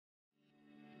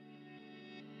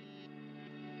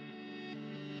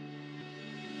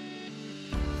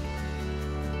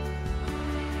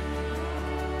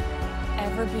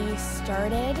Ever Be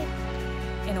started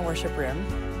in a worship room.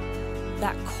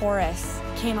 That chorus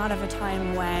came out of a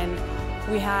time when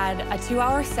we had a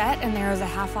 2-hour set and there was a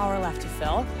half-hour left to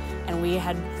fill, and we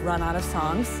had run out of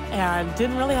songs and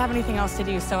didn't really have anything else to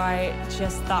do, so I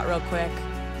just thought real quick,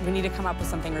 we need to come up with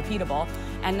something repeatable,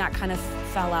 and that kind of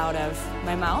fell out of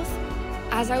my mouth.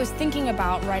 As I was thinking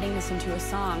about writing this into a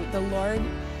song, the Lord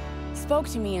spoke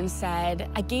to me and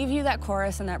said, I gave you that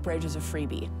chorus and that bridge as a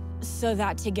freebie, so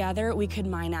that together we could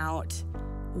mine out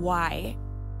why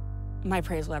my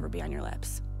praise will ever be on your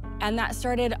lips. And that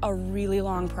started a really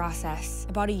long process,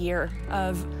 about a year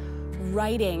of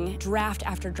writing draft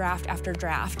after draft after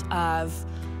draft of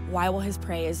why will his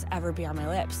praise ever be on my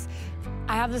lips.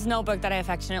 I have this notebook that I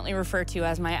affectionately refer to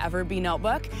as my Ever Be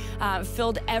notebook,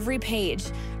 filled every page,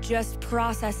 just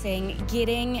processing,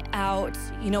 getting out,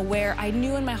 where I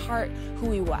knew in my heart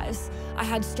who he was. I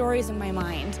had stories in my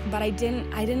mind, but I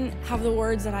didn't have the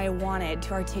words that I wanted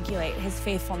to articulate his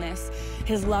faithfulness,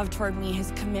 his love toward me,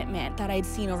 his commitment that I'd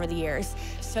seen over the years.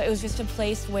 So it was just a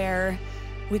place where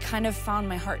we kind of found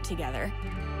my heart together.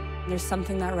 There's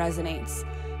something that resonates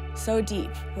so deep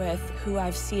with who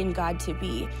I've seen God to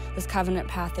be, this covenant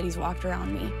path that he's walked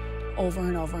around me over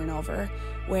and over and over,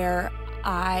 where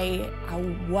I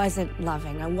wasn't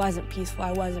loving, I wasn't peaceful,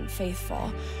 I wasn't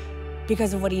faithful.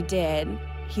 Because of what he did,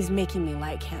 he's making me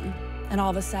like him. And all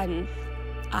of a sudden,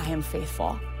 I am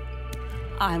faithful,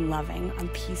 I'm loving, I'm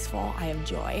peaceful, I have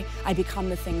joy. I become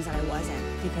the things that I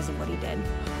wasn't because of what he did.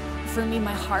 For me,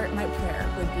 my heart, my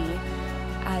prayer would be,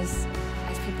 as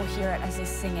people hear it, as they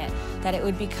sing it, that it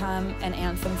would become an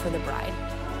anthem for the bride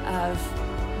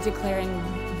of declaring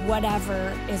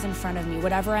whatever is in front of me,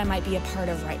 whatever I might be a part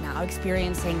of right now,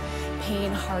 experiencing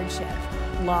pain, hardship,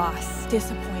 loss,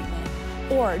 disappointment,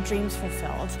 or dreams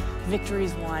fulfilled,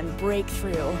 victories won,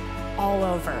 breakthrough, all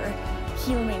over.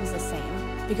 He remains the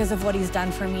same because of what he's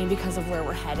done for me, because of where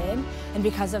we're headed, and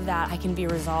because of that, I can be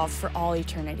resolved for all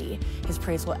eternity. His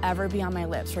praise will ever be on my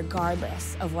lips,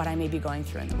 regardless of what I may be going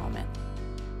through in the moment.